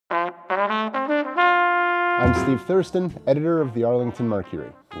I'm Steve Thurston, editor of the Arlington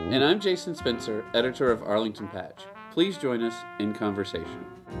Mercury. And I'm Jason Spencer, editor of Arlington Patch. Please join us in conversation.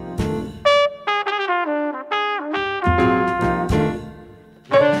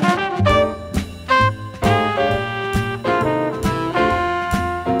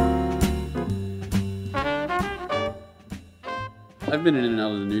 I've been in and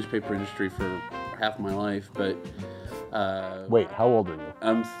out of the newspaper industry for half my life, but... Wait, how old are you?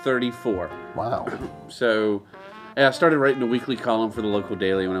 I'm 34. Wow. So, yeah, I started writing a weekly column for the local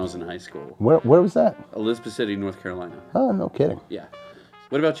daily when I was in high school. Where was that? Elizabeth City, North Carolina. Oh, no kidding. Yeah.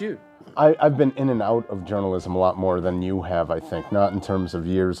 What about you? I've been in and out of journalism a lot more than you have, I think. Not in terms of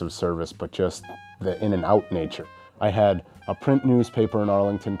years of service, but just the in and out nature. I had a print newspaper in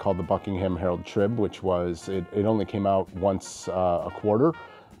Arlington called the Buckingham Herald Trib, which was, it only came out once a quarter,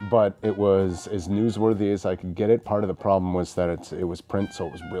 but it was as newsworthy as I could get it. Part of the problem was that it was print, so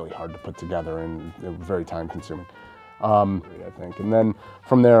it was really hard to put together and very time consuming, I think. And then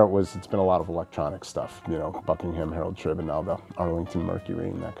from there, it's been a lot of electronic stuff, you know, Buckingham Herald Trib and now the Arlington Mercury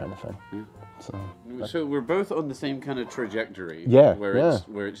and that kind of thing. Yeah. So we're both on the same kind of trajectory. Yeah, where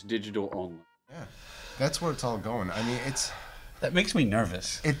it's digital only. Yeah. That's where it's all going. I mean, that makes me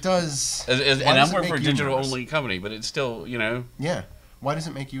nervous. It does. And I'm working for a digital-only company, but it's still, you know. Yeah. Why does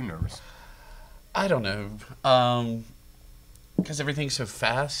it make you nervous? I don't know. Because everything's so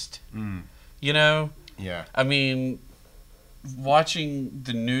fast. You know. Yeah. I mean, watching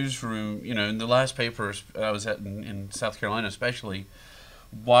the newsroom, you know, in the last papers I was at in South Carolina, especially,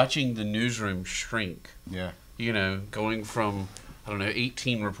 watching the newsroom shrink. Yeah. You know, going from, I don't know,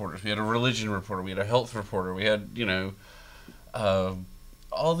 18 reporters. We had a religion reporter. We had a health reporter. We had, you know,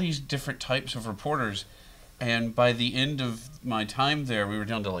 all these different types of reporters. And by the end of my time there, we were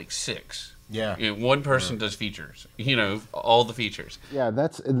down to like 6. Yeah. You know, one person does features, you know, all the features. Yeah,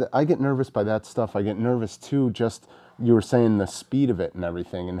 I get nervous by that stuff. I get nervous too, just, you were saying the speed of it and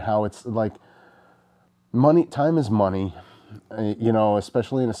everything and how it's like, time is money, you know,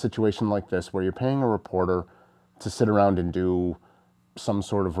 especially in a situation like this where you're paying a reporter to sit around and do some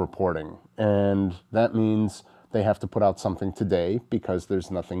sort of reporting. And that means they have to put out something today because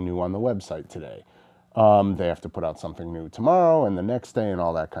there's nothing new on the website today. They have to put out something new tomorrow and the next day and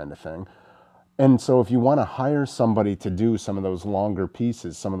all that kind of thing. And so if you want to hire somebody to do some of those longer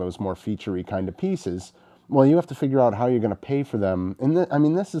pieces, some of those more feature-y kind of pieces, well, you have to figure out how you're going to pay for them. And I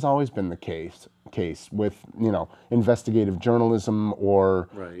mean, this has always been the case with, you know, investigative journalism or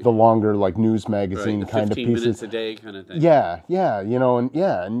the longer, like, news magazine kind of pieces. 15 minutes a day kind of thing. Yeah, you know,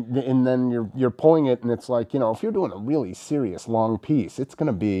 and then you're pulling it, and it's like, you know, if you're doing a really serious long piece, it's going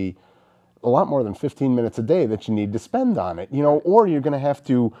to be a lot more than 15 minutes a day that you need to spend on it, you know, or you're going to have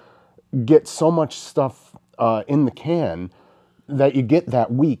to get so much stuff in the can that you get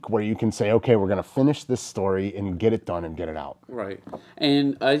that week where you can say, okay, we're going to finish this story and get it done and get it out. Right.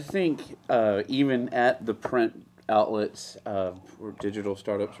 And I think even at the print outlets or digital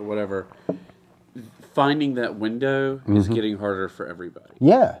startups or whatever, finding that window is getting harder for everybody.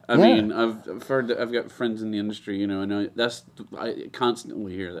 Yeah. I mean, I've heard that, I've got friends in the industry, you know, and I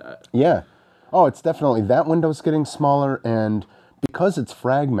constantly hear that. Yeah. Oh, it's definitely, that window's getting smaller, and because it's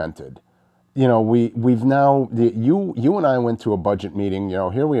fragmented, you know, we've now, you and I went to a budget meeting, you know,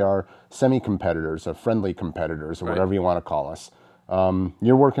 here we are, semi-competitors or friendly competitors or whatever you want to call us.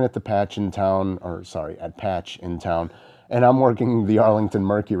 You're working at the Patch in town, at Patch in town, and I'm working the Arlington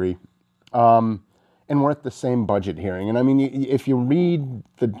Mercury. And we're at the same budget hearing. And I mean, if you read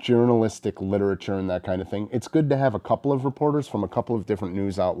the journalistic literature and that kind of thing, it's good to have a couple of reporters from a couple of different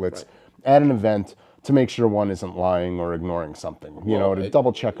news outlets at an event to make sure one isn't lying or ignoring something, you know, to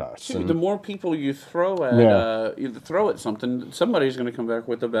double check us. The more people you throw at something, somebody's going to come back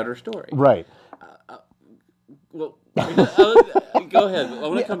with a better story. Right. Well, go ahead. I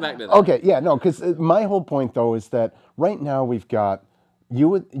want to come back to that. Okay, yeah, no, because my whole point, though, is that right now we've got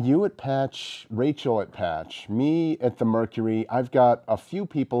you at Patch, Rachel at Patch, me at the Mercury. I've got a few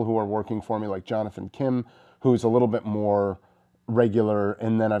people who are working for me, like Jonathan Kim, who's a little bit more regular,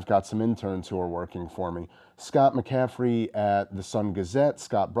 and then I've got some interns who are working for me. Scott McCaffrey at the Sun Gazette,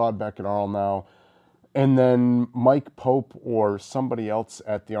 Scott Broadbeck at Arl Now, and then Mike Pope or somebody else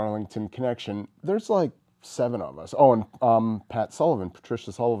at the Arlington Connection. There's like 7 of us. Oh, and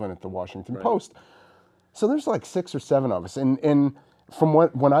Patricia Sullivan at the Washington Post. So there's like 6 or 7 of us, and from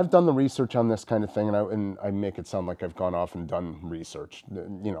when I've done the research on this kind of thing, and I make it sound like I've gone off and done research,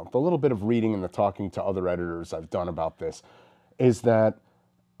 you know, the little bit of reading and the talking to other editors I've done about this, is that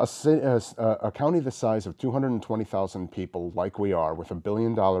a county the size of 220,000 people, like we are, with $1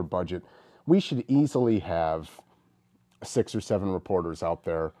 billion budget, we should easily have 6 or 7 reporters out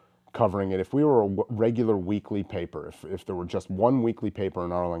there covering it, if we were a regular weekly paper, if there were just one weekly paper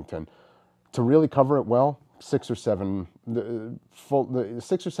in Arlington, to really cover it well, 6 or 7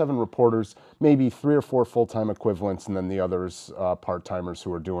 reporters, maybe 3 or 4 full-time equivalents, and then the others part-timers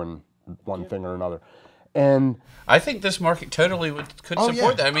who are doing one thing or another. And I think this market totally could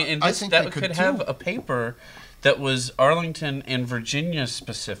support that. I mean, and that could have a paper that was Arlington and Virginia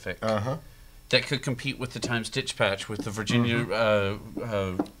specific. That could compete with the Times Dispatch, with the Virginia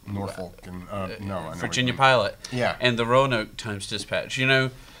Norfolk and Virginia Pilot, Yeah. and the Roanoke Times Dispatch. You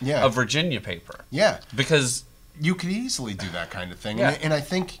know, Yeah. a Virginia paper. Yeah. Because you could easily do that kind of thing. Yeah. And I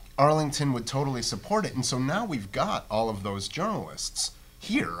think Arlington would totally support it. And so now we've got all of those journalists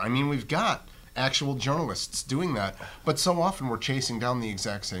here. I mean, we've got actual journalists doing that. But so often we're chasing down the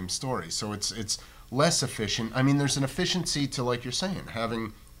exact same story. So it's less efficient. I mean, there's an efficiency to, like you're saying,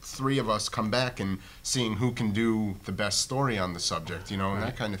 having 3 of us come back and seeing who can do the best story on the subject, and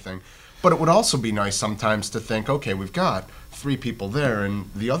that kind of thing. But it would also be nice sometimes to think, okay, we've got 3 people there, and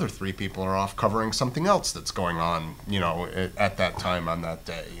the other 3 people are off covering something else that's going on, at that time on that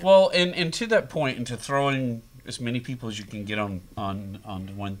day. Well, and to that point, and to throwing as many people as you can get on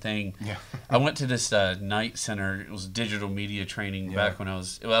one thing. Yeah. I went to this night center. It was digital media training back when I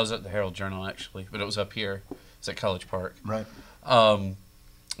was at the Herald Journal actually, but it was up here. It's at College Park. Right.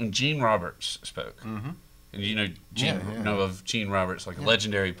 And Gene Roberts spoke. Mm-hmm. And know of Gene Roberts, like a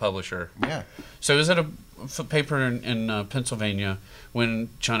legendary publisher. Yeah. So it was at a paper in Pennsylvania when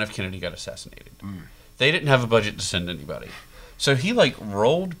John F. Kennedy got assassinated. They didn't have a budget to send anybody. So he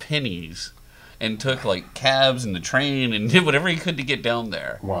rolled pennies and took cabs and the train and did whatever he could to get down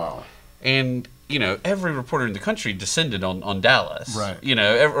there. Wow. And, every reporter in the country descended on Dallas. Right.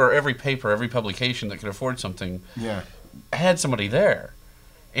 Or every paper, every publication that could afford something had somebody there.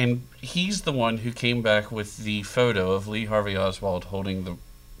 And he's the one who came back with the photo of Lee Harvey Oswald holding the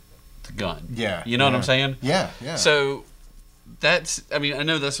gun. Yeah. You know what I'm saying? Yeah, yeah. So that's, I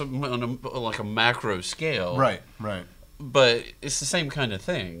know that's on a macro scale. Right, right. But it's the same kind of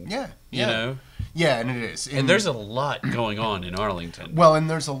thing. Yeah, You know? Yeah, and it is. And there's a lot going on in Arlington. Well, and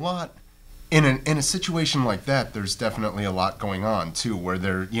there's a lot in a situation like that. There's definitely a lot going on too, where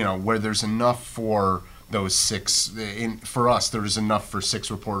where there's enough for those 6. For us, there's enough for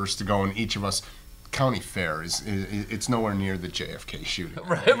 6 reporters to go, and each of us. County Fair it's nowhere near the JFK shooting.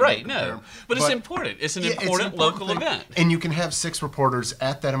 Right, no. But it's important. It's an important local event. And you can have 6 reporters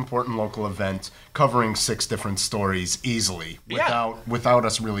at that important local event covering 6 different stories easily without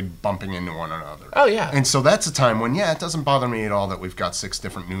us really bumping into one another. Oh, yeah. And so that's a time when, it doesn't bother me at all that we've got 6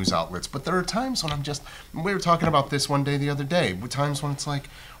 different news outlets. But there are times when we were talking about this one day the other day, times when it's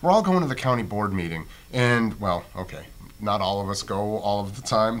we're all going to the county board meeting and, well, okay. Not all of us go all of the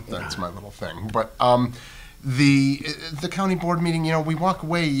time. That's my little thing. But the county board meeting, we walk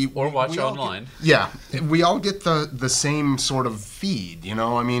away. Or watch online. We all get the same sort of feed,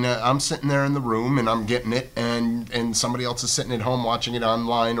 I'm sitting there in the room and I'm getting it, and somebody else is sitting at home watching it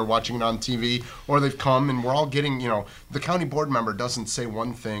online or watching it on TV, or they've come and we're all getting, the county board member doesn't say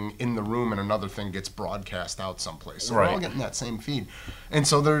one thing in the room and another thing gets broadcast out someplace. So we're all getting that same feed. And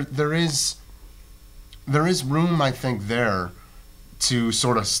so there is room, I think, there to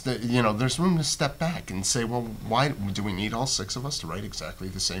sort of, there's room to step back and say, well, why do we need all 6 of us to write exactly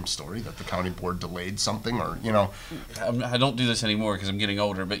the same story that the county board delayed something or, I don't do this anymore because I'm getting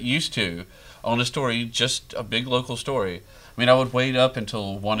older, but used to, on a story, just a big local story. I would wait up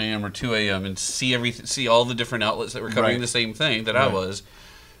until 1 a.m. or 2 a.m. and see all the different outlets that were covering the same thing that I was.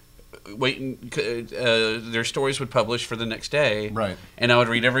 Waiting, their stories would publish for the next day, right? And I would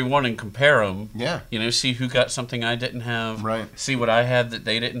read every one and compare them. Yeah, see who got something I didn't have. Right. See what I had that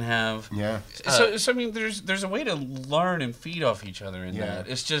they didn't have. Yeah. So there's a way to learn and feed off each other in that.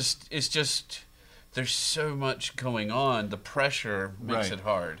 It's just there's so much going on. The pressure makes it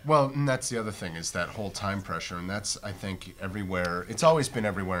hard. Well, and that's the other thing is that whole time pressure, and that's I think everywhere. It's always been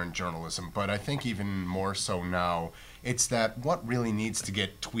everywhere in journalism, but I think even more so now. It's that what really needs to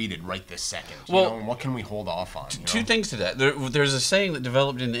get tweeted right this second, and what can we hold off on? Two things to that. There's a saying that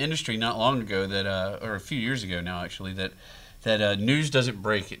developed in the industry not long ago that, or a few years ago now actually, that news doesn't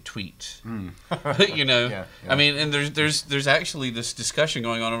break, it tweets. Yeah. And there's actually this discussion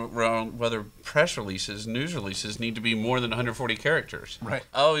going on around whether press releases, news releases, need to be more than 140 characters. Right.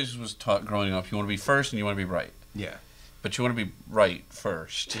 I always was taught growing up, you want to be first and you want to be right. Yeah. But you want to be right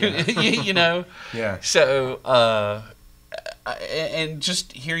first. Yeah. Yeah. So, and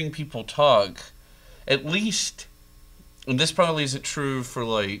just hearing people talk, at least, and this probably isn't true for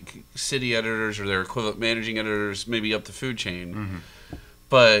city editors or their equivalent managing editors, maybe up the food chain,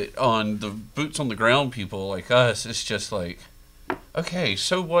 but on the boots on the ground people like us, it's just okay,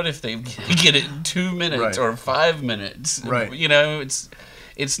 so what if they get it in 2 minutes or 5 minutes? Right. You know,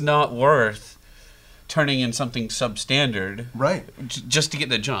 it's not worth turning in something substandard, right, just to get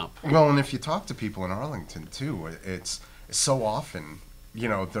the jump. Well, and if you talk to people in Arlington too, it's so often, you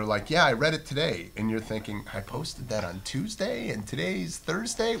know, they're like, yeah, I read it today, and you're thinking, I posted that on Tuesday and today's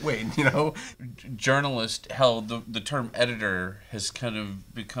Thursday. Wait, you know, journalist, hell, the term editor has kind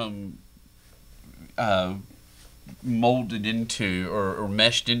of become molded into or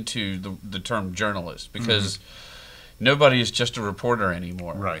meshed into the term journalist, because nobody is just a reporter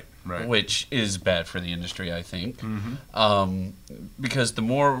anymore. Right. Which is bad for the industry, I think. Because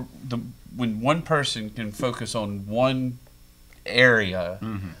when one person can focus on one area,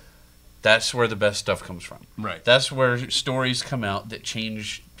 that's where the best stuff comes from. Right. That's where stories come out that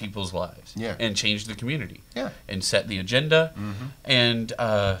change people's lives. Yeah. And change the community. Yeah. And set the agenda. And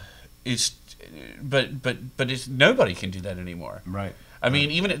it's nobody can do that anymore. Right. I mean,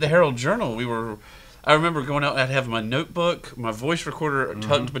 even at the Herald Journal, I remember going out, I'd have my notebook, my voice recorder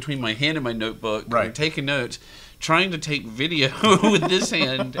tucked between my hand and my notebook, taking notes, trying to take video with this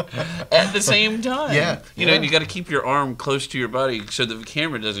hand at the same time. Yeah. You know, and you got to keep your arm close to your body so that the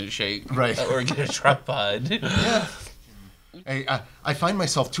camera doesn't shake. Right. Or get a tripod. Yeah. Hey, I find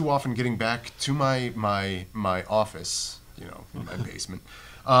myself too often getting back to my office, you know, in my basement,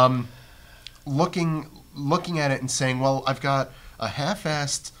 looking at it and saying, well, I've got a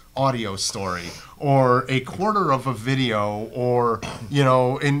half-assed audio story or a quarter of a video, or, you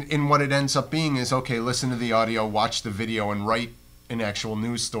know, in what it ends up being is, okay, listen to the audio, watch the video, and write an actual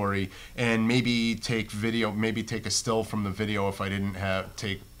news story, and maybe take a still from the video if I didn't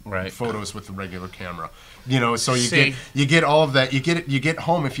take photos with the regular camera. You know, so you get all of that. You get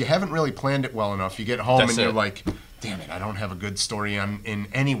home, if you haven't really planned it well enough, you get home and you're like, damn it, I don't have a good story in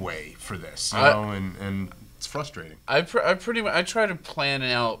any way for this, you know, and it's frustrating. I try to plan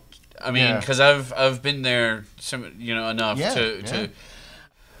it out. I mean, because I've been there, enough to.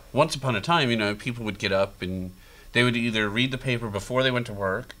 Once upon a time, you know, people would get up and they would either read the paper before they went to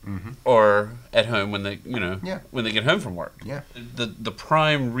work, or at home when they get home from work. Yeah. The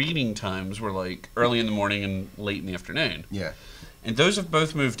prime reading times were like early in the morning and late in the afternoon. Yeah. And those have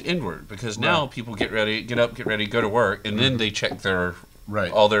both moved inward, because now people get up, get ready, go to work, and then they check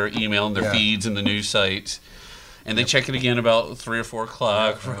all their email and their feeds and the news sites. And they check it again about 3 or 4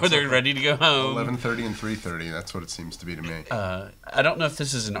 o'clock before they're ready to go home. 11:30 and 3:30. That's what it seems to be to me. I don't know if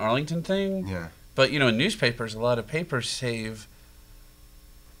this is an Arlington thing. Yeah. But, you know, in newspapers, a lot of papers save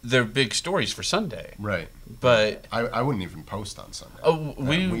their big stories for Sunday. Right. But I wouldn't even post on Sunday. Oh,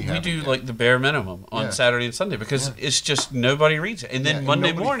 we do like the bare minimum on Saturday and Sunday, because it's just nobody reads it. And then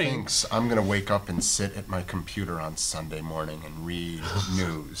Monday morning, thinks I'm going to wake up and sit at my computer on Sunday morning and read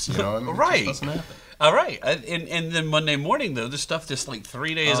news. You know, I mean, right. It just doesn't happen. All right. And then Monday morning, though, the stuff that's like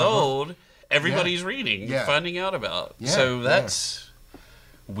 3 days old, everybody's reading, finding out about. Yeah. So that's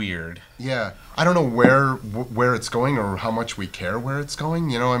weird. Yeah. I don't know where it's going or how much we care where it's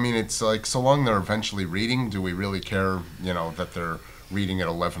going. You know, I mean, it's like, so long they're eventually reading, do we really care, you know, that they're reading at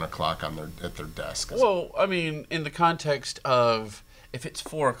 11 o'clock at their desk? Well, I mean, in the context of, if it's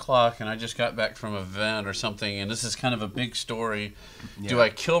 4 o'clock and I just got back from an event or something, and this is kind of a big story, do I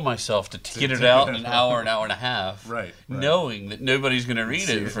kill myself to get it out in an hour and a half, knowing that nobody's going to read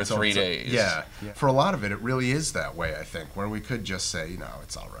it for 3 days? Yeah. For a lot of it, it really is that way, I think, where we could just say, no,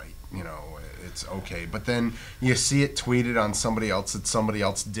 it's all right, you know, it's okay. But then you see it tweeted on somebody else that somebody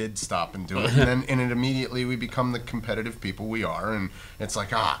else did stop and do it, and it immediately we become the competitive people we are, and it's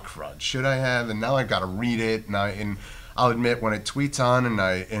like, crud, should I have? And now I've got to read it, and I'll admit, when it tweets on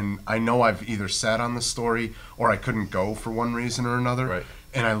and I know I've either sat on the story or I couldn't go for one reason or another,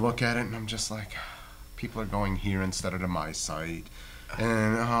 and I look at it and I'm just like, people are going here instead of to my site,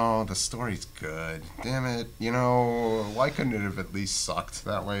 and the story's good. Damn it, you know, why couldn't it have at least sucked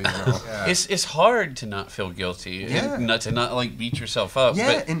that way? You know? It's hard to not feel guilty, and to not like beat yourself up.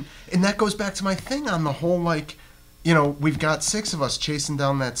 Yeah, but and that goes back to my thing on the whole, like, you know, we've got 6 of us chasing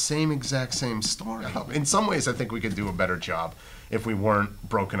down that exact same story. In some ways, I think we could do a better job if we weren't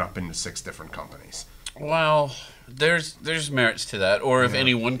broken up into 6 different companies. Well, there's merits to that. Or if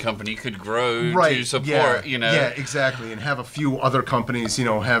any one company could grow to support, you know. Yeah, exactly. And have a few other companies, you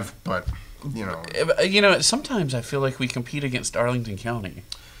know, but, you know. You know, sometimes I feel like we compete against Arlington County.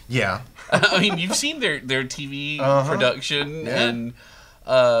 Yeah. I mean, you've seen their TV production, and,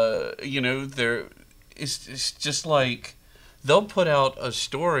 you know, it's just like they'll put out a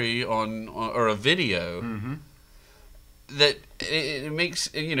story or a video that it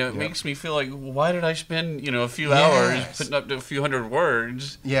makes makes me feel like, why did I spend a few hours putting up to a few hundred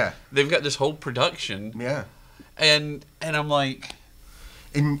words? Yeah, they've got this whole production. Yeah, and I'm like,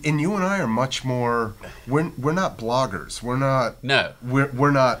 And you and I are much more. We're not bloggers. We're not. No.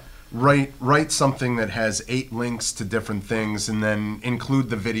 We're not. Write something that has 8 links to different things, and then include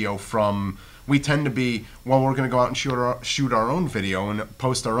the video from. We tend to be, well, we're going to go out and shoot our own video and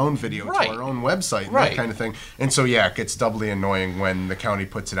post our own video Right. to our own website and Right. that kind of thing. And so, yeah, it gets doubly annoying when the county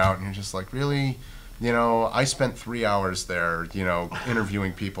puts it out and you're just like, really? You know, I spent 3 hours there, you know,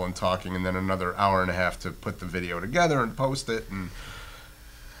 interviewing people and talking, and then another hour and a half to put the video together and post it,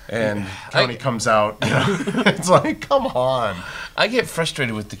 and county comes out, you know, it's like, come on. I get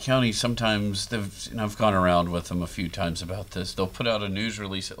frustrated with the county sometimes. I've gone around with them a few times about this. They'll put out a news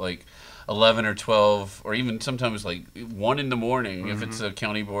release at like 11 or 12, or even sometimes like 1 in the morning if it's a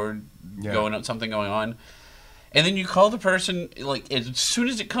county board something going on. And then you call the person, like, as soon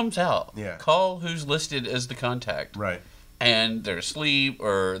as it comes out, call who's listed as the contact. Right. And they're asleep,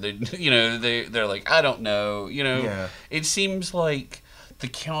 or they're like, I don't know. It seems like the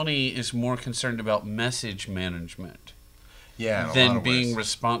county is more concerned about message management than being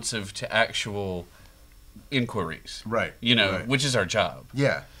responsive to actual inquiries. Right. Which is our job.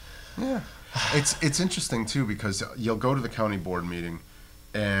 Yeah. Yeah. It's interesting too, because you'll go to the county board meeting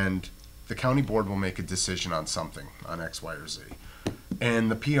and the county board will make a decision on something, on X, Y, or Z. And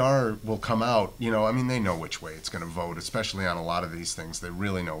the PR will come out, they know which way it's going to vote, especially on a lot of these things. They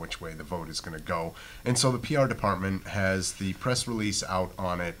really know which way the vote is going to go. And so the PR department has the press release out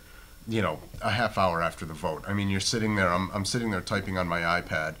on it, a half hour after the vote. I mean, you're sitting there, I'm sitting there typing on my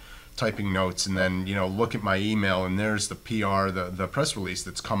iPad, typing notes, and then, look at my email, and there's the PR, the press release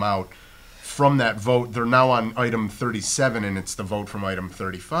that's come out from that vote. They're now on item 37, and it's the vote from item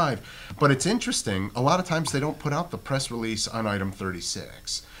 35. But it's interesting. A lot of times they don't put out the press release on item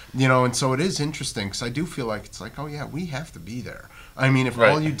 36. And so it is interesting, because I do feel like it's like, oh, yeah, we have to be there. I mean, if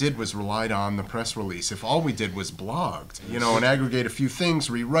all you did was relied on the press release, if all we did was blogged, and aggregate a few things,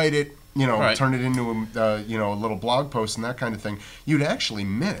 rewrite it, turn it into a little blog post and that kind of thing, you'd actually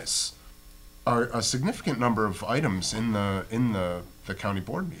miss a significant number of items in the county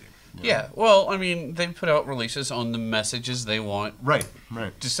board meeting. Yeah, well, I mean, they put out releases on the messages they want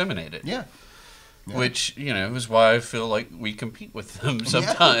disseminated. Yeah. Which, is why I feel like we compete with them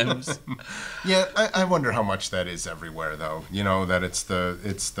sometimes. Yeah, I wonder how much that is everywhere, though. That it's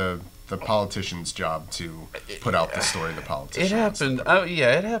the politician's job to put out the story of the politician. It happens. Oh,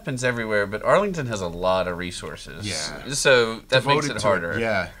 yeah, it happens everywhere, but Arlington has a lot of resources. Yeah. So that makes it harder.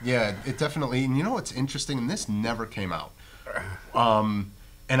 Yeah, it definitely. And what's interesting, and this never came out.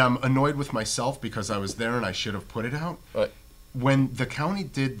 And I'm annoyed with myself because I was there and I should have put it out. When the county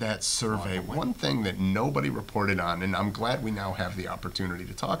did that survey, one thing that nobody reported on, and I'm glad we now have the opportunity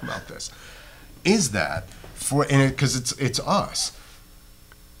to talk about this, is that because it's us.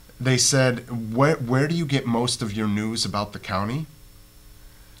 They said, where do you get most of your news about the county?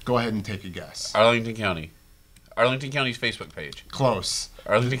 Go ahead and take a guess. Arlington County. Arlington County's Facebook page. Close.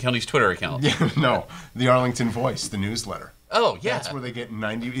 Arlington County's Twitter account. Yeah, no, the Arlington Voice, the newsletter. Oh, yeah. That's where they get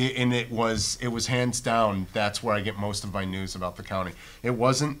 90, and it was hands down, that's where I get most of my news about the county. It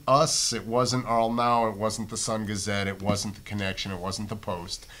wasn't us, it wasn't Arl Now, it wasn't the Sun Gazette, it wasn't the Connection, it wasn't the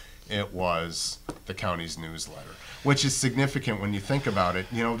Post. It was the county's newsletter, which is significant when you think about it.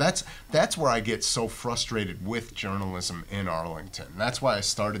 That's where I get so frustrated with journalism in Arlington. That's why I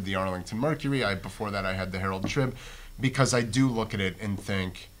started the Arlington Mercury. Before that I had the Herald Trib, because I do look at it and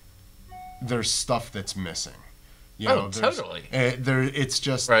think there's stuff that's missing. Totally. It's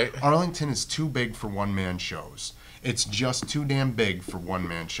just Arlington is too big for one-man shows. It's just too damn big for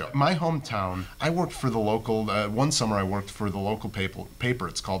one-man show. My hometown, I worked for the local, one summer I worked for the local paper.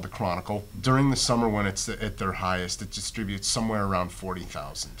 It's called the Chronicle. During the summer when it's at their highest, it distributes somewhere around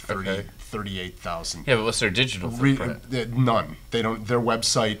 40,000, 38,000. Yeah, but what's their digital footprint? None. They don't. Their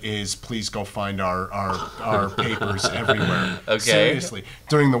website is, please go find our papers everywhere. Okay. Seriously.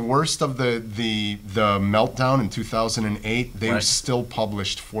 During the worst of the meltdown in 2008, they still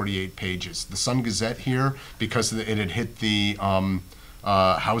published 48 pages. The Sun Gazette here, because it had hit the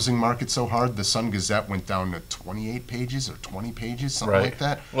housing market so hard, the Sun Gazette went down to 28 pages or 20 pages, something like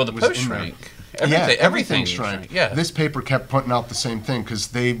that. Well, the Post shrank. Everything shrank. Yeah. This paper kept putting out the same thing because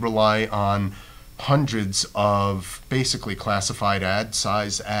they rely on hundreds of basically classified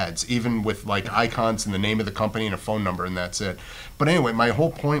size ads, even with like icons and the name of the company and a phone number, and that's it. But anyway, my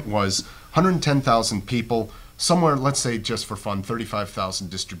whole point was 110,000 people, somewhere, let's say just for fun, 35,000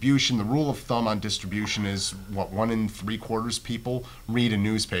 distribution. The rule of thumb on distribution is, 1 in 3/4 people read a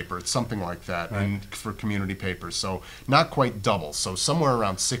newspaper. It's something like that and for community papers. So not quite double. So somewhere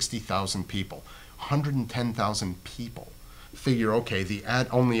around 60,000 people. 110,000 people. Figure, okay,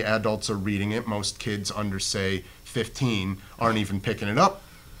 only adults are reading it. Most kids under, say, 15 aren't even picking it up.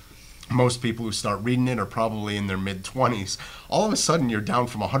 Most people who start reading it are probably in their mid-20s. All of a sudden, you're down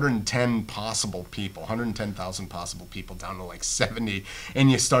from 110,000 possible people down to like 70.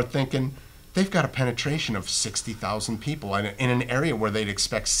 And you start thinking, they've got a penetration of 60,000 people in an area where they'd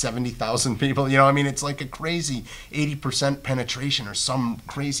expect 70,000 people. You know, I mean, it's like a crazy 80% penetration or some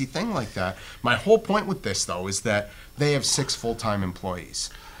crazy thing like that. My whole point with this, though, is that they have 6 full-time employees.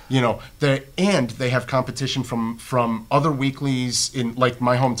 You know, and they have competition from other weeklies in, like,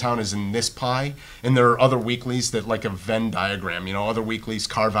 my hometown is in this pie, and there are other weeklies that, like a Venn diagram, you know, other weeklies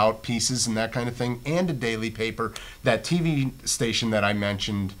carve out pieces and that kind of thing, and a daily paper, that TV station that I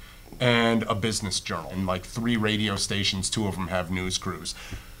mentioned, and a business journal, and like 3 radio stations, 2 of them have news crews.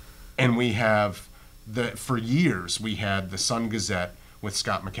 And we have, for years, we had the Sun Gazette with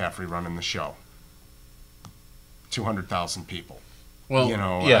Scott McCaffrey running the show. 200,000 people. Well, you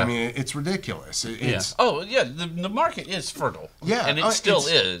know, yeah. I mean, it's ridiculous. It's, Oh, yeah, the market is fertile. Yeah. And it still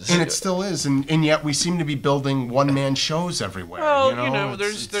is. And it still is. And yet we seem to be building one-man shows everywhere. Well, you know,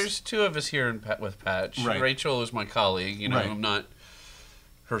 there's 2 of us here with Patch. Right. Rachel is my colleague. You know, Right. I'm not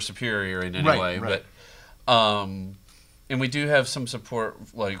her superior in any Right, way. right. But, and we do have some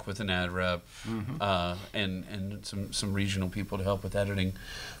support, like with an ad rep, and some regional people to help with editing.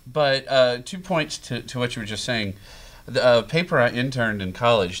 But 2 points to what you were just saying. The paper I interned in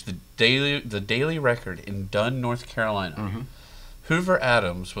college, the Daily Record in Dunn, North Carolina. Hoover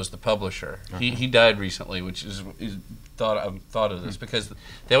Adams was the publisher. He died recently, which is thought of this because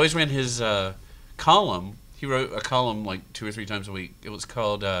they always ran his column. He wrote a column like 2 or 3 times a week. It was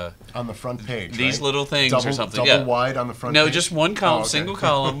called on the front page. These right? Little Things or something. Double wide on the front page? No, just one column, Oh, okay. single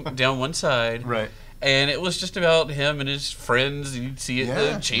column down one side. Right. And it was just about him and his friends. You'd see it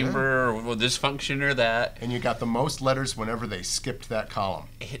at the chamber or this function or that. And you got the most letters whenever they skipped that column.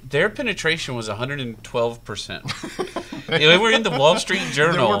 Their penetration was 112%. They were in the Wall Street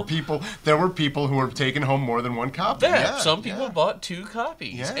Journal. There were people who were taking home more than one copy. Yeah, some people bought 2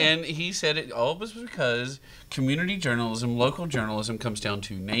 copies. Yeah. And he said it all was because community journalism, local journalism comes down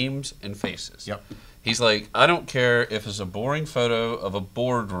to names and faces. Yep. He's like, I don't care if it's a boring photo of a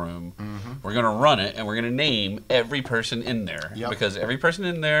boardroom. We're going to run it, and we're going to name every person in there. Yep. Because every person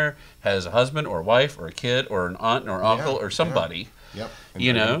in there has a husband or a wife or a kid or an aunt or uncle or somebody. Yep. And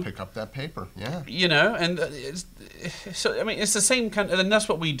You they're know? gonna pick up that paper. Yeah. You know, and it's the same kind of, and that's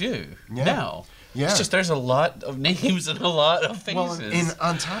what we do now. Yeah. It's just there's a lot of names and a lot of faces. Well, and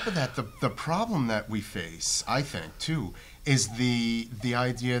on top of that, the problem that we face, I think, too, is the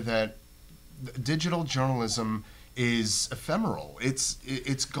idea that digital journalism is ephemeral. It's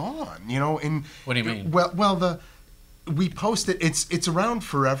gone. You know. And what do you mean? Well, we post it. It's around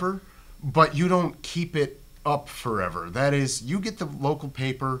forever, but you don't keep it up forever. That is, you get the local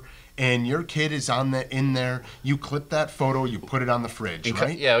paper and your kid is in there, you clip that photo, you put it on the fridge,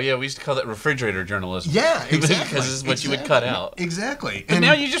 right? Yeah, we used to call that refrigerator journalism. Yeah, exactly. Because it's what you would cut out. Exactly. But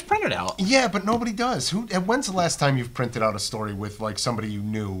now you just print it out. Yeah, but nobody does. When's the last time you've printed out a story with like somebody you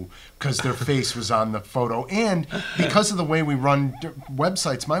knew because their face was on the photo? And because of the way we run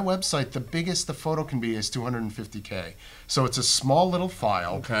websites, my website, the biggest the photo can be is 250K. So it's a small little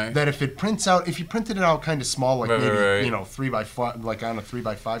file that if you printed it out kind of small, like maybe 3x5, like on a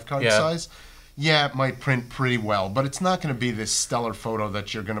 3x5 card size, it might print pretty well, but it's not going to be this stellar photo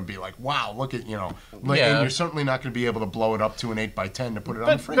that you're going to be like, wow, look at, and you're certainly not going to be able to blow it up to an 8x10 to put it on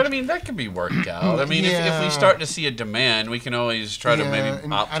the fridge. But I mean, that could be worked out. I mean, if we start to see a demand, we can always try to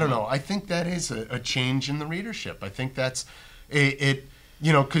maybe I don't know. I think that is a change in the readership. I think that's it.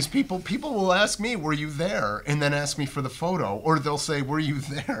 Because people will ask me, were you there? And then ask me for the photo. Or they'll say, were you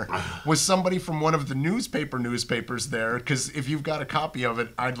there? Was somebody from one of the newspapers there? Because if you've got a copy of it,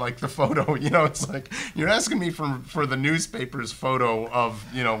 I'd like the photo. It's like, you're asking me for the newspaper's photo of,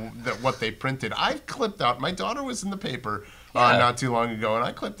 what they printed. I've clipped out. My daughter was in the paper not too long ago, and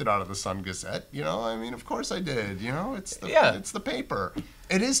I clipped it out of the Sun Gazette. I mean, of course I did. It's the paper.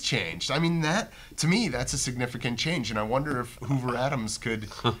 It is changed. I mean, to me, that's a significant change, and I wonder if Hoover Adams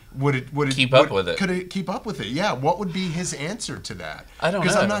would it keep up with it? Could it keep up with it? Yeah. What would be his answer to that? I don't know.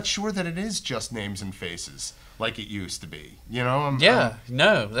 Because I'm not sure that it is just names and faces like it used to be.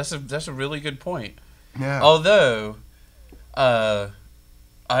 No, that's a really good point. Yeah. Although,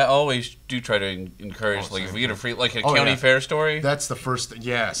 I always do try to encourage, if we get a free, like a county fair story. That's the first.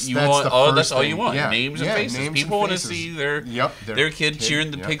 Yes, that's all you thing. want. Yeah. Names and faces. Names People and want to faces. see their kid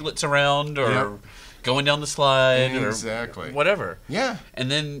cheering the piglets around, or going down the slide Exactly. or whatever. Yeah. And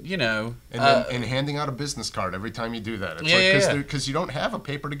then, you know... And handing out a business card every time you do that. It's because you don't have a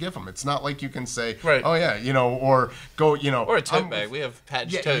paper to give them. It's not like you can say, oh, yeah, you know, or go, you know... Or a tote bag. We have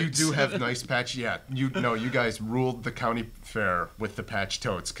patch totes. Yeah, you do have nice patch. Yeah, you guys ruled the county fair with the patch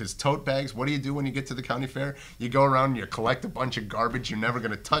totes. Because tote bags, what do you do when you get to the county fair? You go around and you collect a bunch of garbage you're never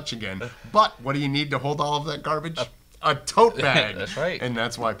going to touch again. But what do you need to hold all of that garbage? A tote bag. That's right. And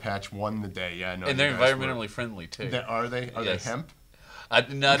that's why Patch won the day. Yeah, no. And they're environmentally friendly too. Are they? Are they hemp?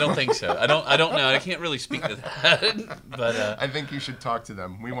 No, I don't think so. I don't know. I can't really speak to that. But I think you should talk to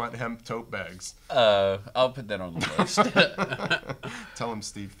them. We want hemp tote bags. I'll put that on the list. Tell them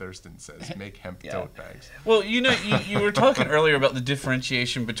Steve Thurston says make hemp tote bags. Well, you know, you were talking earlier about the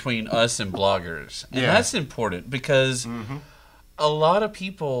differentiation between us and bloggers, and that's important because a lot of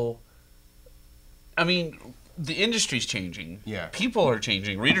people. I mean, the industry's changing. Yeah. People are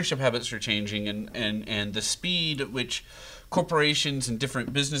changing. Readership habits are changing, and the speed at which corporations and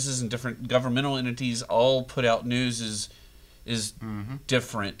different businesses and different governmental entities all put out news is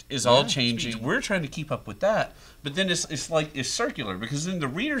different, is all changing. Speed. We're trying to keep up with that, but then it's circular because then the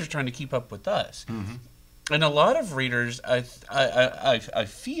readers are trying to keep up with us, and a lot of readers, I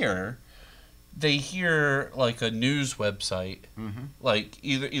fear, they hear like a news website, like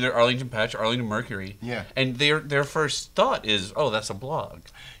either Arlington Patch or Arlington Mercury, and their first thought is, oh, that's a blog.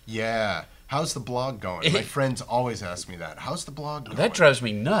 Yeah. How's the blog going? My friends always ask me that. How's the blog going? That drives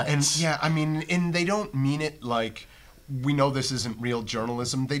me nuts. And yeah, I mean, and they don't mean it like we know this isn't real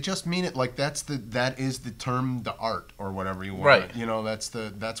journalism. They just mean it like that is the term, the art or whatever you want. Right. You know, that's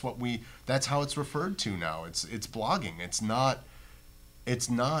how it's referred to now. It's blogging. It's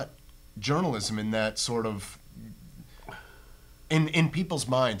not journalism in that sort of. In people's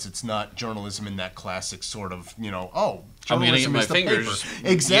minds, it's not journalism in that classic sort of, you know, journalism is the paper.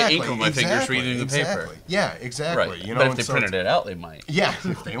 Exactly. Ink on my fingers reading the paper. Yeah, exactly. Right. You know, but if they printed it out, they might. Yeah,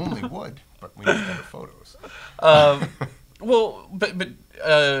 if they only would. But we need better photos. Well, but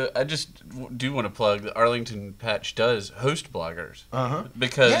I just do want to plug that Arlington Patch does host bloggers.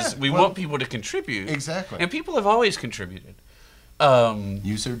 Because we want people to contribute. Exactly. And people have always contributed.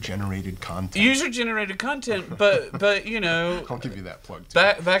 User-generated content. User-generated content, but you know, I'll give you that plug too.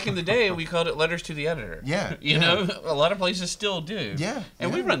 Back in the day, we called it letters to the editor. Yeah, you know, a lot of places still do. Yeah,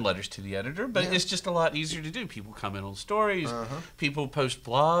 and we run letters to the editor, but it's just a lot easier to do. People comment on stories, people post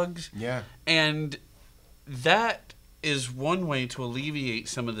blogs, and that is one way to alleviate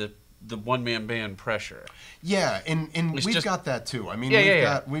some of the one-man band pressure. Yeah, and we've got that too. I mean,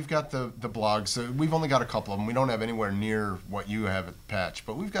 we've got the blogs. We've only got a couple of them. We don't have anywhere near what you have at Patch,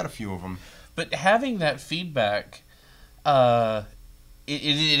 but we've got a few of them. But having that feedback, it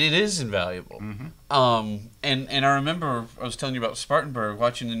is invaluable. And I remember I was telling you about Spartanburg,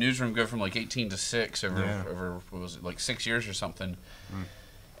 watching the newsroom go from like 18 to 6 over what was it, like 6 years or something.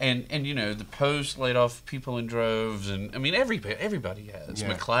 And you know, the Post laid off people in droves, and I mean everybody has.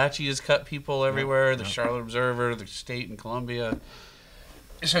 McClatchy has cut people everywhere. The Charlotte Observer, the State in Columbia.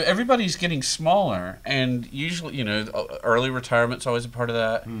 So everybody's getting smaller, and usually, you know, early retirement's always a part of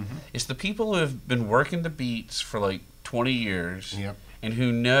that. It's the people who have been working the beats for like 20 years, and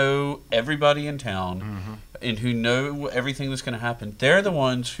who know everybody in town, and who know everything that's going to happen. They're the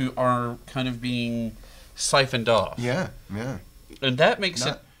ones who are kind of being siphoned off. And that makes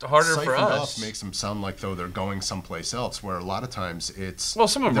it harder for us. Off makes them sound like though they're going someplace else, where a lot of times it's... Well,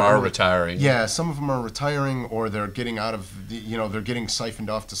 some of them are retiring. Yeah, some of them are retiring, or they're getting out of the, you know, they're getting siphoned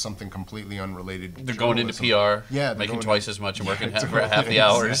off to something completely unrelated. They're going into PR, making twice as much and working half the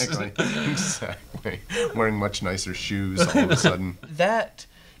hours. Exactly. Wearing much nicer shoes all of a sudden. That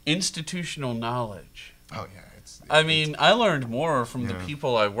institutional knowledge. Oh, yeah. I mean, I learned more from the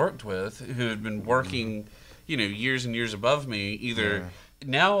people I worked with who had been working, you know, years and years above me, either...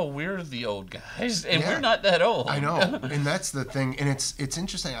 Now we're the old guys, and we're not that old. I know, and that's the thing. And it's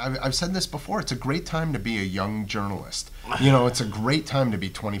interesting. I've said this before. It's a great time to be a young journalist. You know, it's a great time to be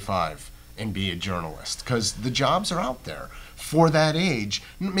 25 and be a journalist, because the jobs are out there for that age.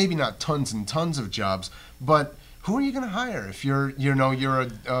 Maybe not tons and tons of jobs, but who are you going to hire if you're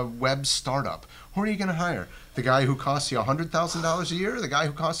a web startup? Who are you going to hire? The guy who costs you $100,000 a year, or the guy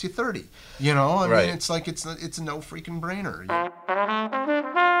who costs you $30? You know, I mean, it's like it's a no freaking brainer.